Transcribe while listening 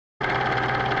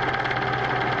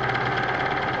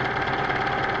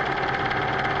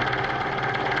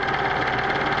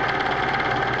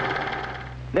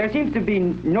There seems to be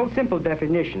no simple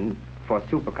definition for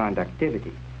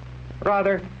superconductivity.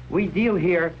 Rather, we deal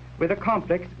here with a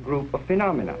complex group of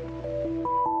phenomena.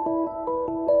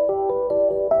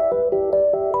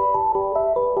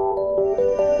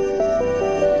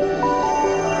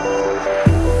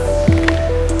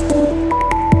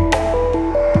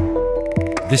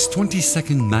 This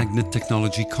 22nd Magnet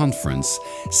Technology Conference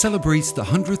celebrates the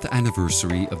 100th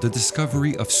anniversary of the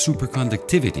discovery of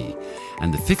superconductivity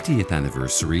and the 50th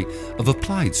anniversary of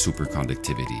applied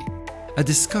superconductivity. A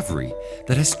discovery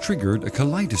that has triggered a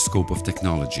kaleidoscope of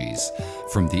technologies,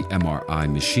 from the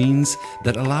MRI machines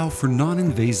that allow for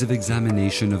non-invasive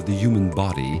examination of the human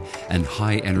body and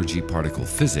high-energy particle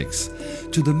physics,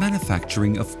 to the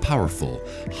manufacturing of powerful,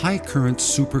 high-current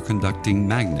superconducting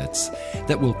magnets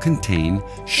that will contain,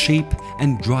 shape,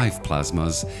 and drive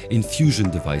plasmas in fusion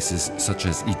devices such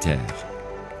as ITER.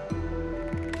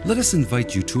 Let us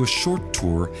invite you to a short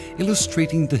tour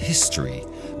illustrating the history,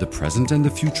 the present and the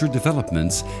future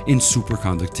developments in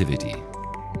superconductivity.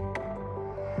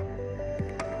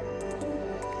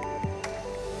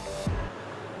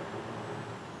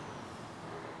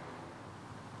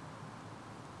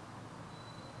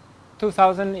 In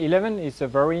 2011 is a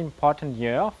very important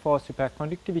year for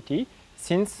superconductivity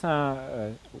since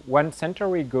 1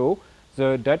 century ago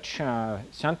the Dutch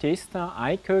scientist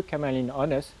Heike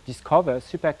Kamerlingh-Onnes discovered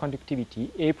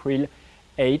superconductivity April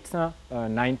 8,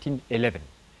 1911.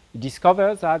 He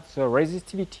discovered that the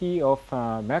resistivity of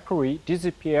Mercury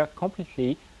disappeared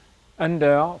completely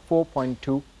under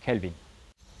 4.2 Kelvin.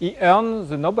 He earned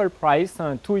the Nobel Prize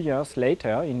 2 years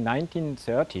later in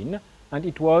 1913, and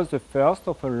it was the first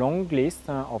of a long list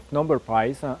of Nobel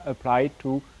Prizes applied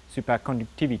to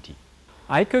superconductivity.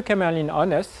 Heike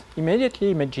Kamerlingh-Onnes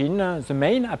immediately imagined the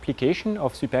main application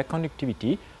of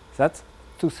superconductivity, that's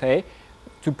to say,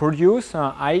 to produce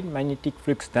high magnetic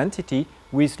flux density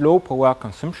with low power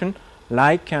consumption,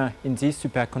 like in this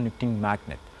superconducting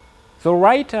magnet. So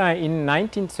right in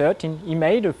 1913 he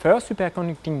made the first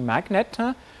superconducting magnet,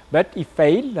 but he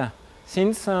failed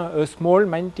since a small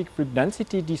magnetic flux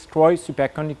density destroys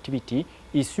superconductivity.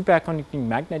 His superconducting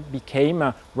magnet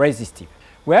became resistive.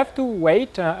 We have to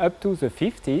wait up to the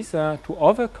 50s to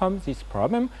overcome this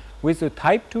problem with a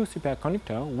type 2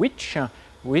 superconductor which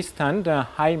withstand a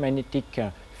high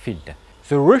magnetic field.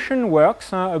 The Russian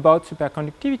works about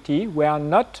superconductivity were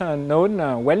not well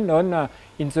known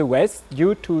in the West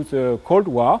due to the Cold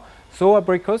War, so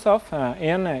Abrikosov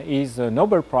earned his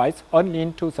Nobel Prize only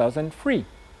in 2003.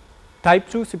 Type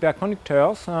 2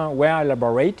 superconductors were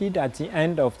elaborated at the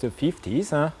end of the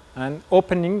 50s and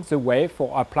opening the way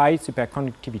for applied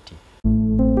superconductivity.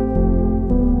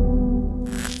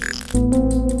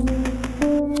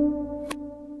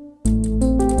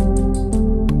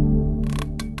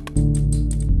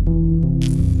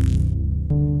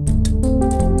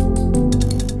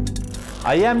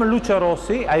 I am Lucio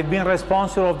Rossi. I've been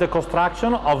responsible of the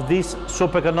construction of this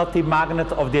superconducting magnet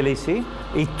of the LHC.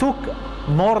 It took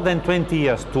more than 20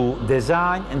 years to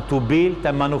design and to build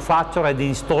and manufacture and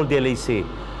install the LHC.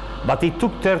 But it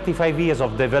took 35 years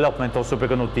of development of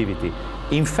superconductivity.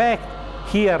 In fact,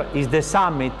 here is the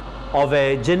summit of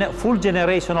a full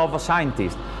generation of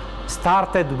scientists.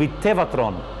 Started with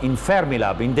Tevatron in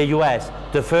Fermilab in the US,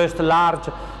 the first large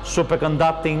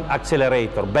superconducting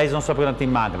accelerator based on superconducting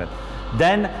magnet.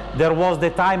 Then there was the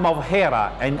time of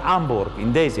HERA in Hamburg,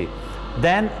 in DESY.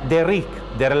 Then the RIC,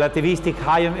 the Relativistic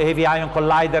Heavy Ion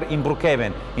Collider in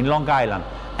Brookhaven, in Long Island.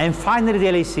 And finally the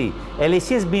LHC. LHC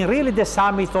has been really the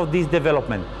summit of this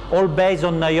development, all based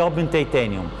on niobium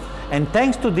titanium. And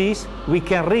thanks to this, we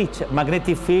can reach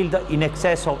magnetic field in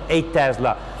excess of 8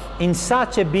 Tesla in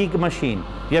such a big machine.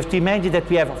 You have to imagine that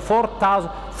we have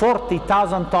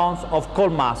 40,000 tons of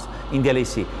cold mass in the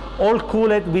LHC, all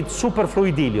cooled with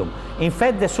superfluid helium. In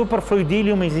fact, the superfluid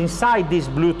helium is inside this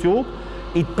blue tube.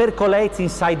 It percolates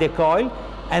inside the coil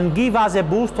and gives us a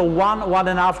boost of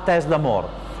 1.5 Tesla more.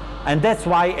 And that's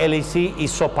why LHC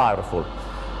is so powerful.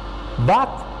 But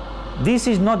this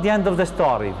is not the end of the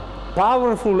story.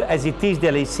 Powerful as it is, the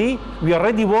LHC, we are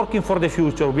already working for the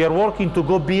future. We are working to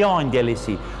go beyond the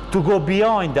LHC, to go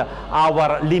beyond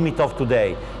our limit of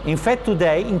today. In fact,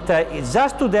 today,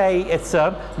 just today at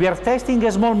CERN, we are testing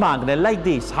a small magnet like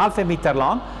this, ½ meter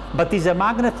long, but it's a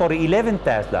magnet for 11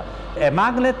 Tesla. A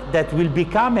magnet that will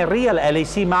become a real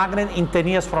LHC magnet in 10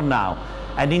 years from now.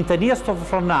 And in 10 years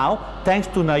from now, thanks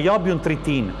to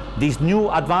niobium-13, this new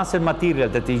advanced material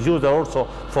that is used also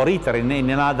for ITER in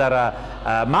other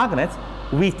magnets,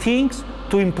 we think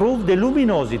to improve the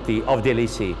luminosity of the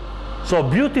LHC. So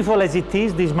beautiful as it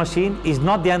is, this machine is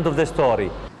not the end of the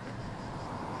story.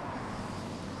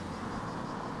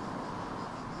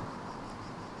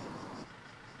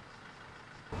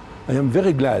 I am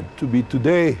very glad to be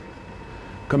today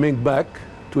coming back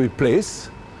to a place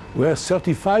where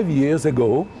 35 years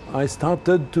ago I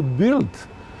started to build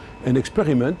an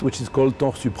experiment which is called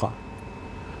TOR-SUPRA.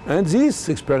 And this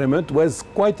experiment was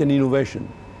quite an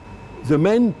innovation. The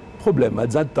main problem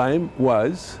at that time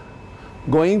was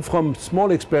going from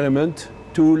small experiment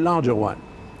to larger one.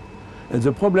 And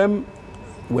the problem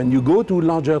when you go to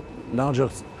larger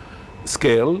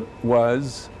scale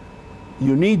was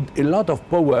you need a lot of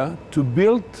power to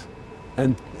build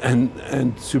and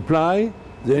supply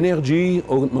the energy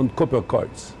on copper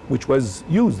coils, which was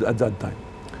used at that time.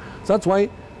 That's why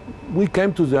we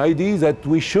came to the idea that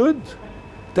we should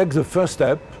take the first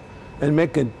step and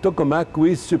make a tokamak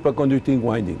with superconducting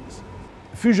windings.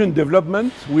 Fusion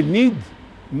development will need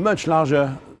much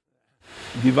larger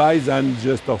device than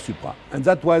just TOR-SUPRA. And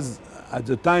that was, at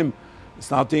the time,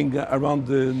 starting around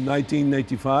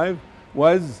 1995,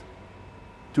 was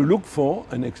to look for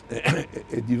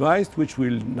a device which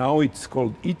will, now it's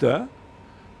called ITER,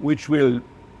 which will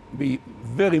be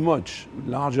very much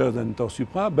larger than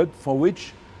TOR-SUPRA, but for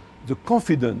which the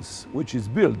confidence which is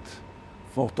built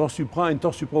for TOR-SUPRA and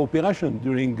TOR-SUPRA operation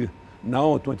during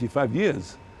now 25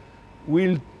 years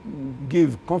will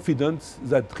give confidence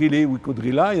that really we could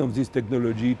rely on this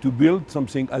technology to build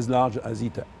something as large as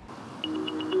ITER.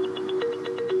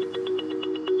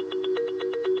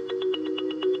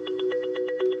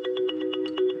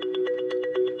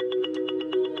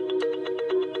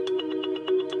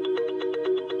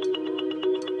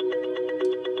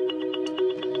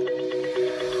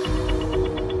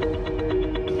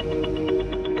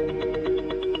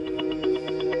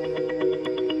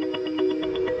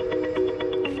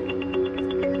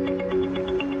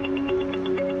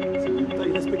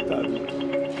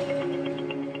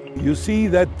 You see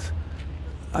that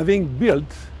having built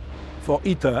for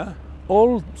ITER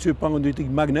all superconducting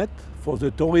magnet for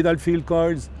the toroidal field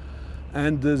coils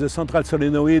and the central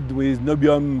solenoid with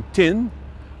niobium tin,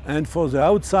 and for the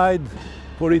outside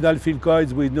toroidal field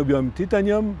coils with niobium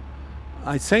titanium,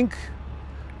 I think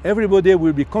everybody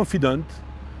will be confident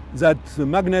that the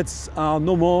magnets are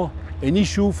no more an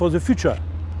issue for the future.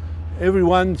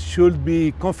 Everyone should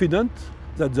be confident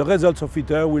that the results of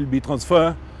ITER will be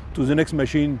transferred to the next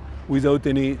machine without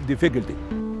any difficulty.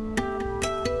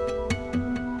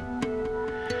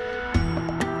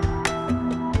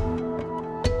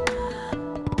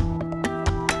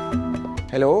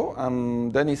 Hello,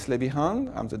 I'm Denis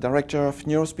Lebihan. I'm the director of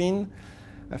Neurospin,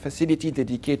 a facility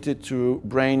dedicated to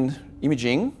brain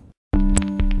imaging.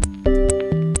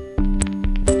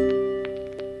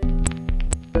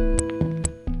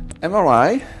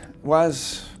 MRI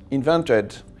was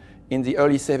invented in the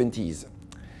early 70s.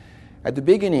 At the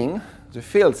beginning, the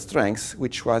field strength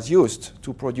which was used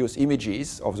to produce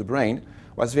images of the brain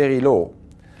was very low.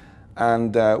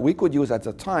 And we could use at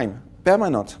the time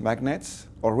permanent magnets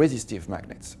or resistive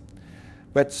magnets.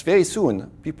 But very soon,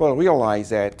 people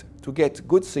realized that to get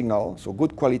good signal, so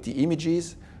good quality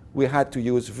images, we had to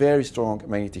use very strong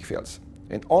magnetic fields.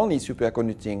 And only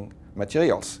superconducting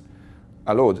materials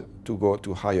allowed to go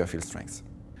to higher field strengths.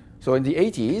 So in the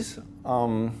 80s,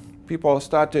 people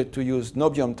started to use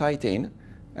niobium titan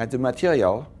as the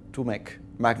material to make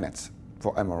magnets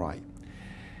for MRI.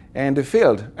 And the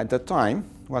field at that time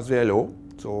was very low.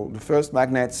 So the first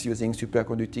magnets using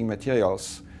superconducting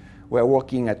materials were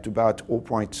working at about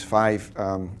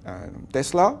 0.5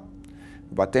 Tesla,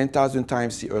 about 10,000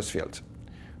 times the Earth field.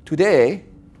 Today,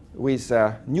 with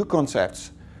new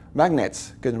concepts,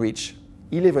 magnets can reach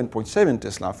 11.7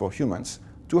 Tesla for humans,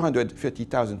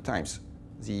 250,000 times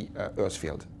the Earth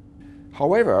field.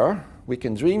 However, we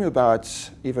can dream about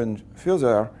even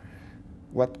further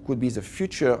what could be the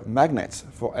future magnets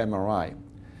for MRI.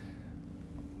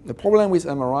 The problem with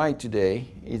MRI today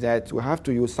is that we have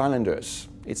to use cylinders.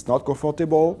 It's not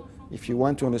comfortable. If you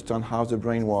want to understand how the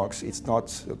brain works, it's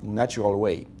not a natural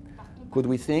way. Could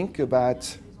we think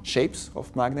about shapes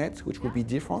of magnets which would be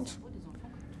different?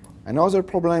 Another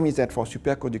problem is that for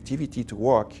superconductivity to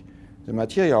work, the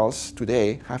materials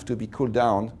today have to be cooled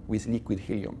down with liquid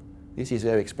helium. This is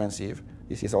very expensive.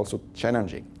 This is also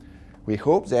challenging. We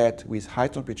hope that with high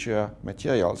temperature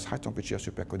materials, high temperature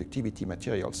superconductivity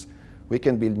materials, we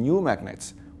can build new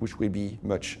magnets which will be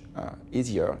much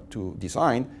easier to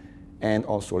design and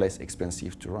also less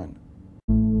expensive to run.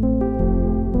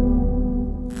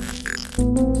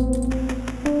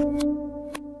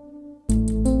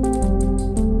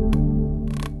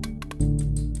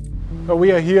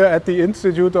 We are here at the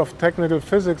Institute of Technical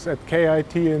Physics at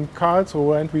KIT in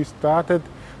Karlsruhe, and we started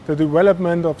the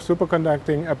development of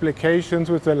superconducting applications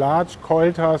with a large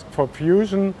coil task for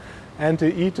fusion and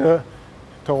the ITER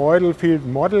toroidal field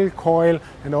model coil,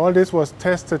 and all this was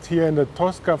tested here in the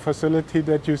Tosca facility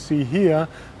that you see here,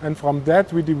 and from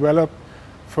that we developed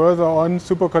further on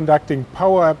superconducting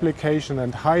power application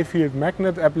and high field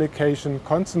magnet application,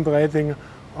 concentrating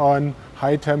on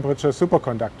high temperature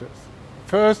superconductors.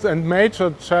 First and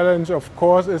major challenge, of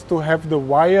course, is to have the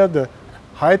wire, the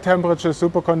high temperature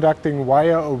superconducting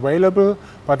wire available,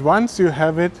 but once you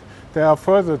have it, there are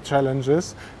further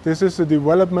challenges. This is the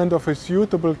development of a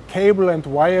suitable cable and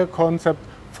wire concept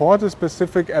for the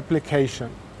specific application.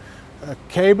 A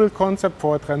cable concept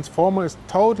for a transformer is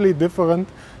totally different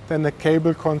than a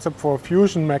cable concept for a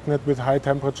fusion magnet with high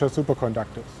temperature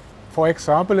superconductors. For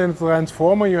example, in a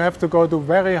transformer you have to go to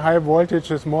very high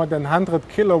voltages, more than 100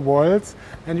 kilovolts,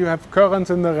 and you have currents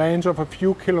in the range of a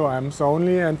few kiloamps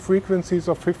only and frequencies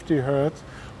of 50 Hertz,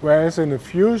 whereas in a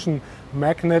fusion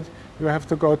magnet you have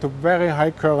to go to very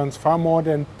high currents, far more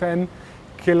than 10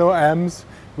 kiloamps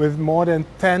with more than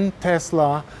 10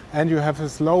 Tesla, and you have a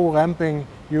slow ramping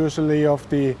usually of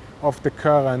the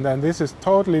current, and this is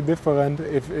totally different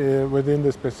if, within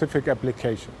the specific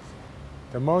applications.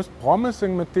 The most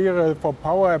promising material for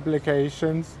power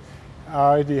applications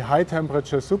are the high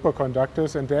temperature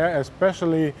superconductors, and there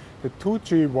especially the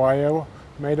 2G wire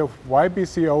made of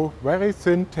YBCO, very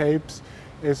thin tapes,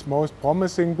 is most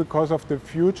promising because of the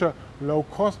future low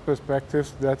cost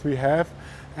perspectives that we have.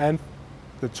 And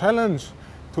the challenge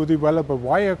to develop a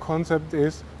wire concept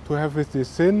is to have with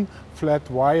this thin flat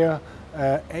wire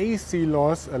AC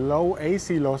loss, a low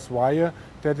AC loss wire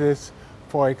that is,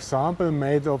 for example,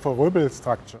 made of a Rübbel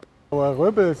structure. A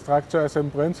Rübbel structure is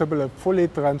in principle a fully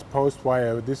transposed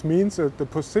wire. This means that the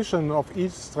position of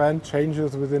each strand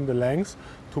changes within the length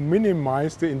to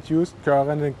minimize the induced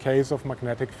current in case of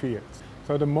magnetic fields.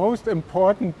 So the most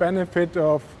important benefit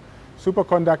of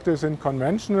superconductors in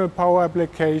conventional power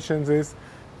applications is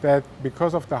that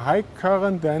because of the high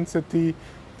current density,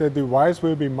 the device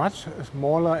will be much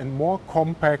smaller and more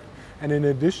compact, and in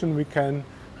addition we can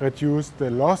reduce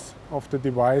the loss of the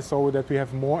device so that we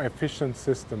have more efficient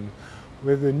system.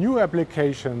 With the new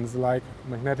applications like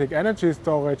magnetic energy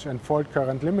storage and fault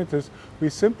current limiters, we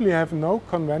simply have no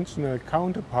conventional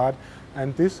counterpart,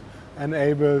 and this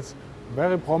enables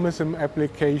very promising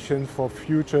applications for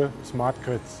future smart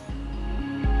grids.